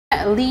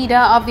leader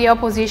of the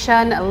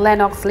opposition,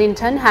 Lennox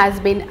Linton, has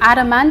been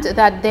adamant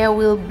that there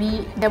will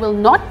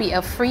not be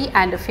a free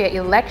and fair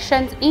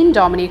elections in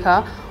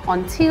Dominica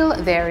until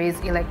there is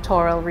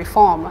electoral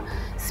reform.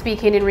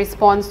 Speaking in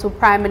response to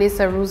Prime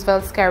Minister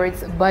Roosevelt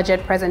Skerritt's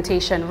budget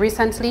presentation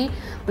recently,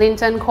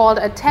 Linton called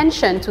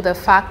attention to the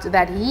fact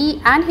that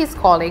he and his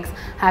colleagues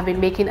have been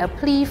making a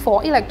plea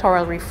for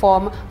electoral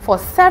reform for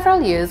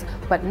several years,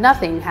 but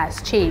nothing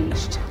has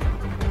changed.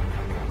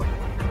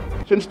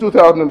 Since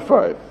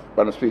 2005,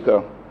 Madam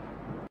Speaker,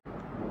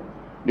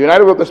 the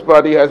United Workers'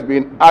 Party has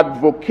been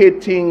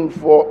advocating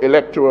for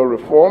electoral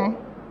reform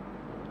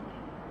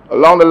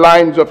along the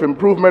lines of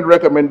improvement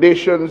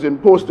recommendations in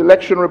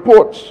post-election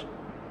reports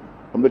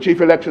from the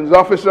Chief Elections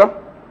Officer,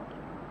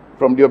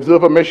 from the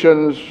observer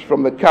missions,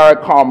 from the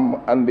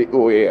CARICOM and the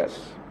OAS.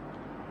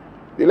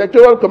 The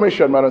Electoral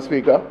Commission, Madam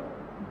Speaker,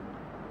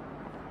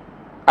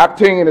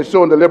 acting in its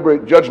own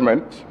deliberate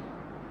judgment,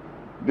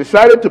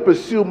 decided to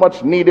pursue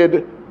much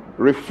needed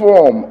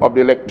reform of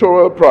the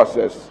electoral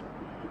process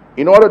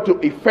in order to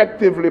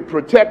effectively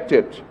protect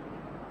it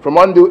from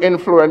undue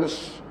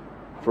influence,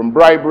 from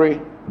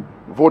bribery,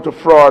 voter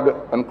fraud,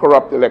 and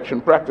corrupt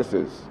election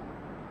practices.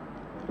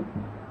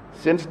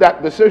 Since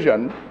that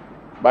decision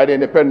by the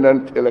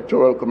Independent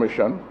Electoral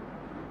Commission,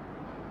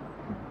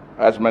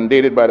 as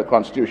mandated by the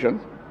Constitution,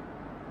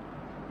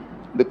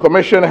 the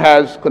Commission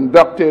has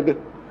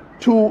conducted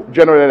 2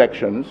 general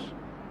elections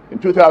in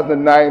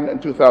 2009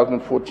 and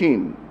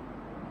 2014.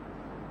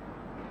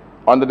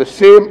 Under the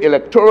same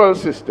electoral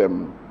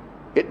system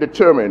it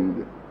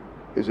determined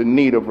is in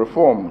need of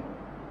reform.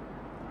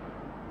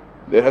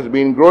 There has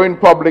been growing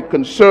public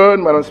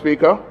concern, Madam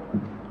Speaker,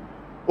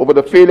 over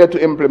the failure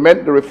to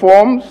implement the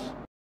reforms.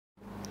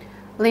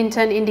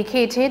 Linton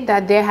indicated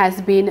that there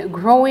has been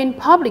growing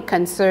public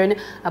concern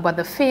about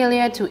the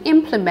failure to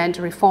implement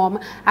reform,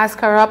 as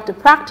corrupt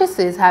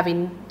practices have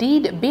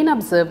indeed been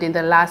observed in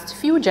the last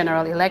few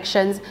general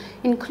elections,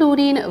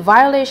 including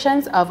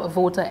violations of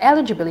voter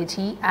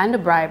eligibility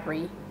and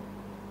bribery.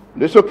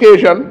 This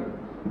occasion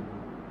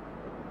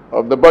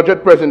of the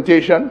budget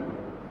presentation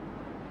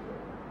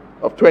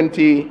of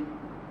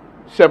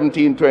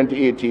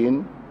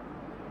 2017-2018,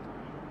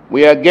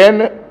 we are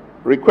again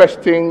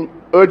requesting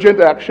urgent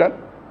action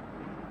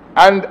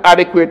and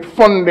adequate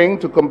funding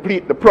to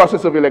complete the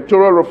process of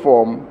electoral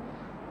reform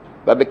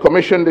that the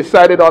Commission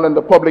decided on in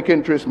the public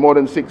interest more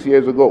than 6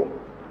 years ago.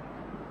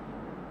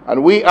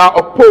 And we are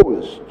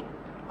opposed,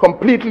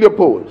 completely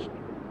opposed,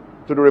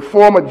 to the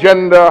reform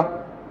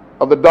agenda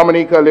of the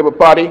Dominica Labour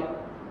Party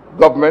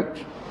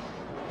government,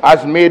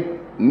 as made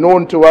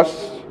known to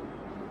us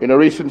in a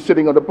recent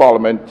sitting of the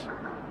Parliament,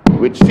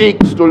 which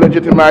seeks to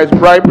legitimize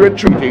bribery and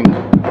cheating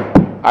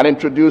and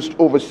introduced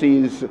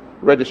overseas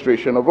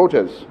registration of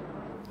voters.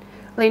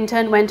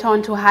 Linton went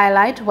on to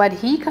highlight what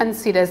he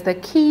considers the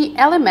key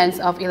elements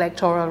of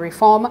electoral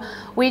reform,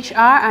 which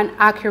are an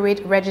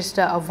accurate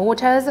register of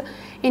voters,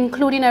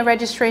 including a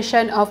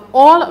registration of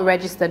all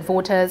registered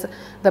voters,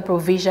 the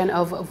provision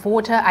of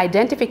voter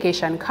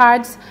identification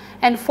cards,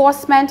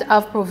 enforcement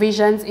of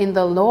provisions in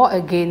the law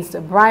against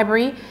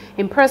bribery,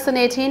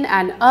 impersonating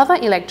and other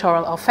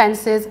electoral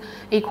offenses,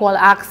 equal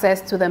access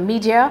to the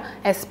media,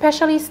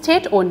 especially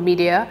state-owned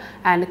media,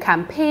 and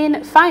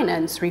campaign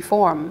finance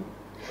reform.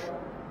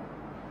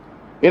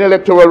 In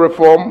electoral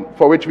reform,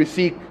 for which we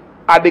seek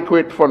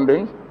adequate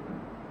funding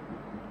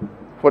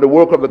for the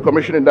work of the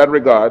Commission in that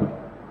regard,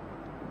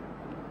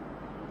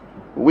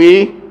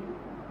 we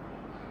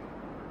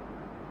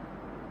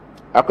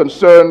are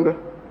concerned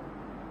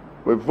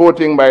with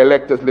voting by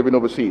electors living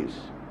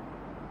overseas.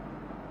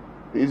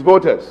 These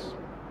voters,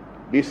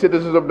 these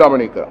citizens of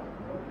Dominica,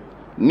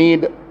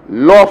 need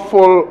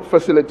lawful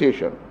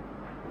facilitation.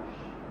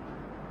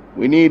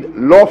 We need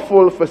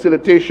lawful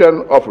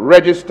facilitation of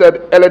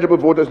registered eligible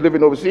voters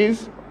living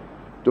overseas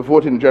to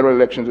vote in general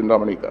elections in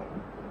Dominica.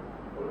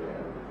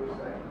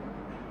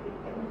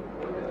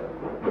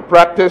 The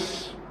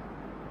practice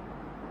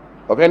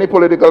of any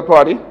political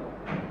party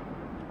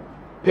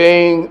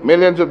paying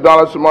millions of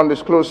dollars from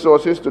undisclosed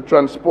sources to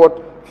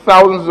transport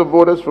thousands of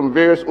voters from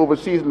various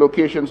overseas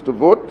locations to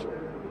vote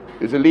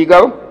is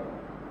illegal,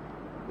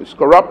 is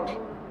corrupt,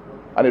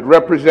 and it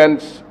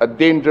represents a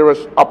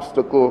dangerous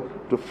obstacle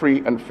to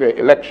free and fair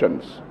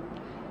elections.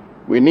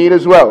 We need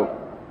as well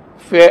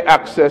fair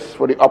access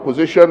for the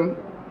opposition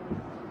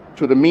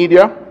to the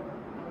media,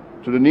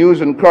 to the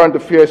news and current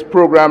affairs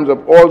programs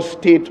of all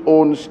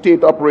state-owned,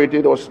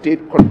 state-operated or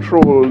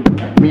state-controlled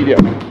media.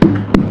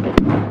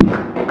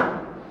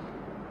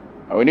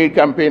 And we need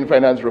campaign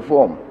finance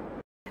reform.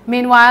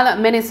 Meanwhile,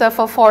 Minister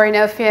for Foreign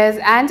Affairs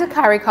and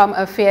CARICOM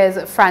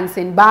Affairs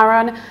Francine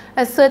Barron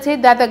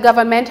asserted that the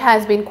government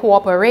has been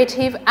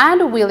cooperative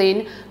and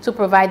willing to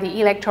provide the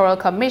Electoral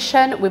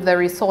Commission with the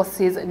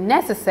resources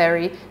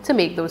necessary to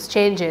make those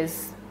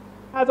changes.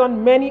 Has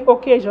on many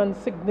occasions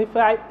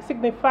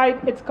signified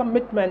its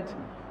commitment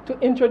to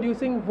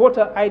introducing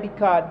voter ID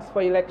cards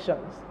for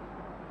elections.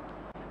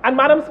 And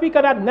Madam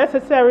Speaker, that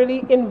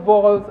necessarily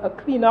involves a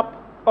cleanup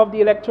of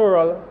the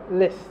electoral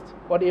list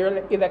or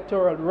the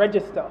electoral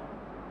register.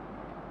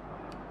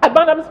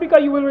 Madam Speaker,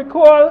 you will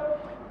recall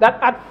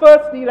that at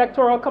first the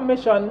Electoral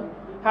Commission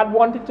had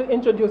wanted to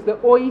introduce the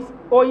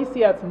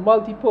OECS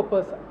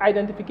multi-purpose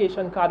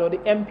identification card, or the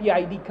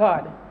MPID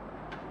card.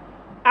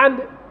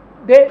 And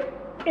they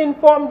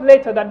informed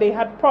later that they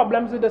had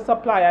problems with the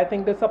supplier. I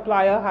think the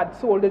supplier had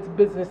sold its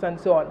business and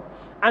so on.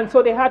 And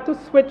so they had to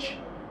switch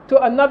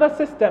to another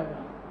system,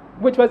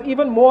 which was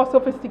even more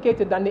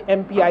sophisticated than the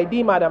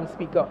MPID, Madam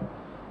Speaker.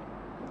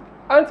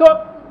 And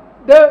so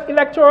the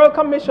Electoral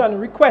Commission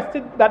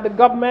requested that the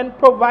government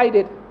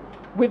provided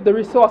with the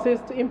resources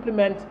to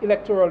implement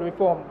electoral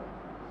reform.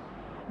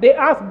 They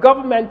asked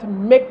government to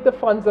make the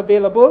funds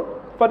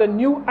available for the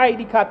new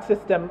ID card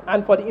system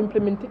and for the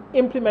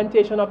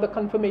implementation of the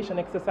confirmation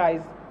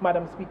exercise,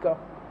 Madam Speaker.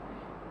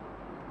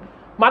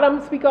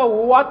 Madam Speaker,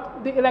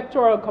 what the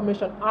Electoral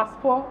Commission asked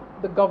for,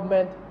 the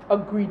government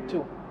agreed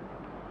to.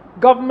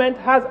 Government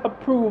has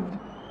approved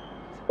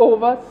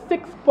over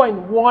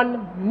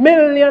 $6.1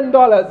 million,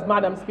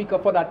 Madam Speaker,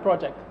 for that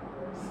project.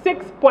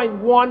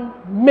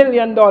 $6.1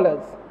 million.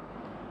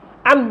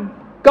 And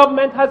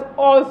government has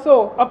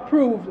also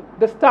approved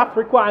the staff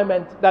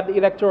requirement that the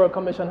Electoral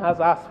Commission has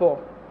asked for.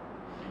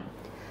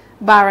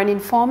 Barron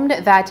informed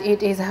that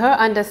it is her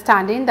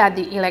understanding that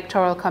the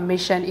Electoral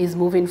Commission is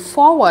moving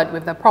forward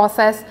with the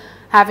process,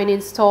 having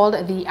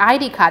installed the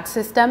ID card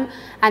system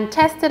and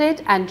tested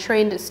it and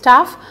trained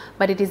staff,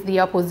 but it is the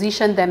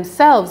opposition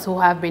themselves who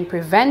have been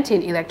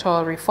preventing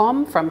electoral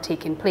reform from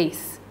taking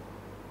place.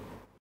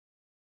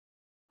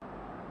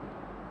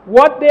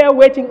 What they are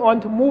waiting on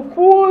to move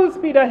full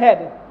speed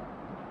ahead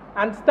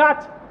and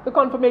start the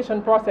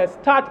confirmation process,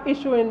 start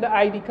issuing the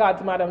ID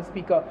cards, Madam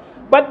Speaker.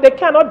 But they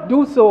cannot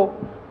do so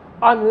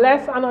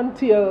unless and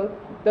until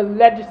the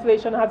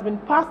legislation has been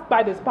passed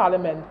by this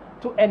Parliament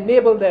to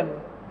enable them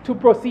to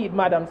proceed,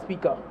 Madam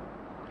Speaker.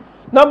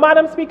 Now,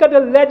 Madam Speaker, the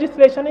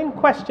legislation in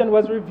question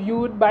was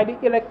reviewed by the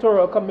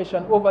Electoral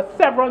Commission over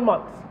several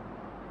months,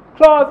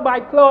 clause by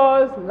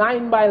clause,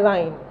 line by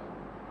line.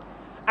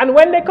 And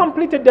when they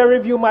completed their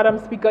review, Madam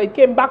Speaker, it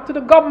came back to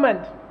the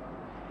government.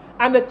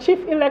 And the Chief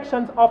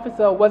Elections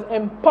Officer was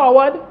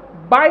empowered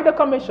by the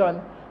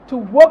Commission to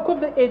work with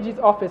the AG's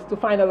office to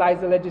finalize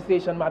the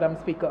legislation, Madam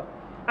Speaker.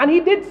 And he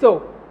did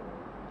so.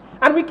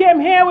 And we came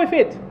here with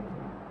it.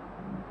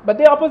 But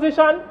the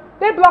opposition,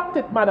 they blocked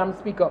it, Madam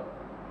Speaker.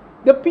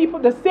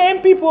 The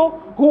same people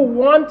who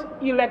want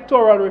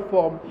electoral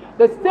reform,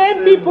 the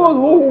same people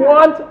who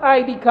want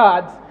ID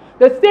cards,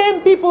 the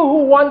same people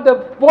who want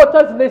the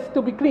voters list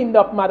to be cleaned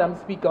up, Madam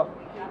Speaker.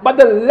 But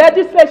the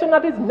legislation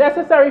that is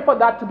necessary for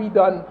that to be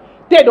done,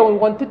 they don't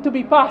want it to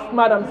be passed,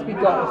 Madam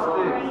Speaker.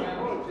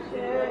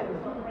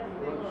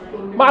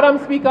 Madam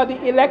Speaker,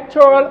 the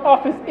Electoral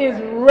Office is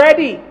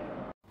ready.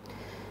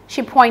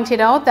 She pointed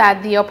out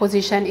that the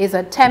opposition is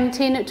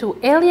attempting to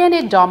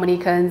alienate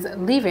Dominicans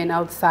living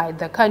outside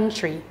the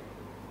country.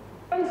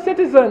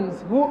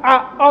 Citizens who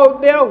are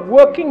out there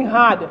working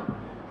hard,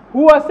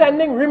 who are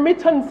sending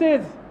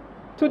remittances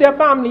to their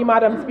family,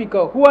 Madam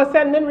Speaker, who are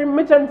sending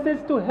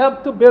remittances to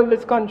help to build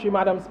this country,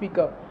 Madam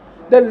Speaker.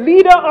 The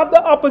leader of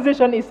the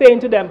opposition is saying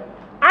to them,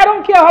 I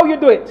don't care how you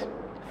do it.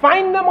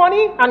 Find the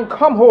money and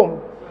come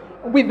home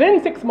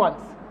within 6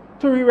 months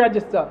to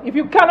re-register. If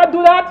you cannot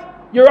do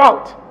that, you're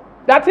out.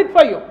 That's it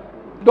for you.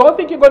 Don't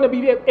think you're going to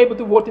be able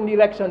to vote in the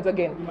elections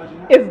again.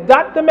 Is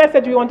that the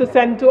message we want to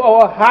send to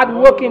our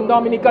hard-working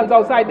Dominicans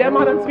outside there,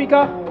 Madam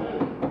Speaker?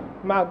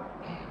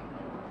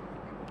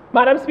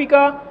 Madam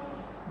Speaker,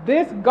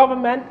 this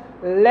government,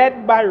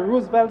 led by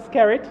Roosevelt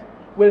Skerrit,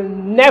 will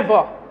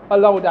never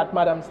allow that,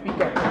 Madam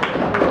Speaker.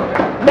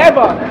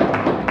 Never.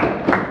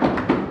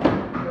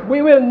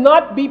 We will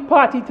not be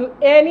party to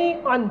any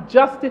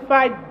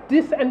unjustified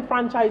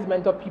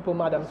disenfranchisement of people,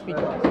 Madam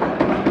Speaker.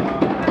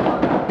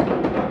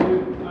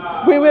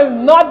 We will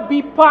not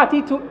be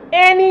party to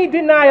any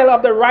denial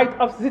of the right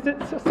of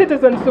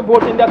citizens to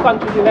vote in their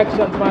country's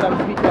elections, Madam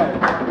Speaker.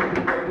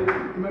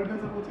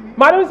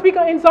 Madam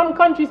Speaker, in some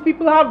countries,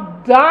 people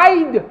have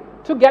died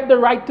to get the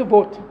right to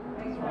vote.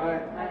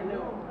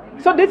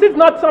 So this is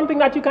not something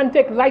that you can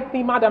take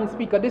lightly, Madam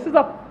Speaker. This is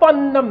a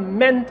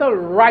fundamental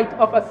right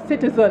of a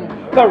citizen,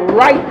 the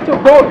right to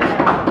vote.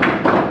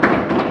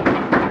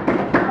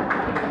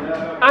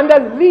 And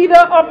the leader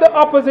of the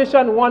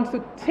opposition wants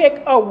to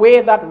take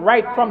away that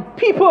right from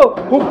people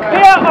who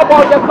care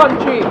about their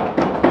country.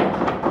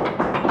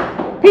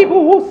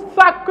 People who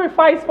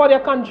sacrifice for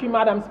their country,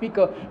 Madam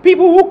Speaker.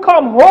 People who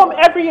come home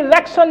every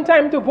election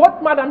time to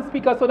vote, Madam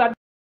Speaker, so that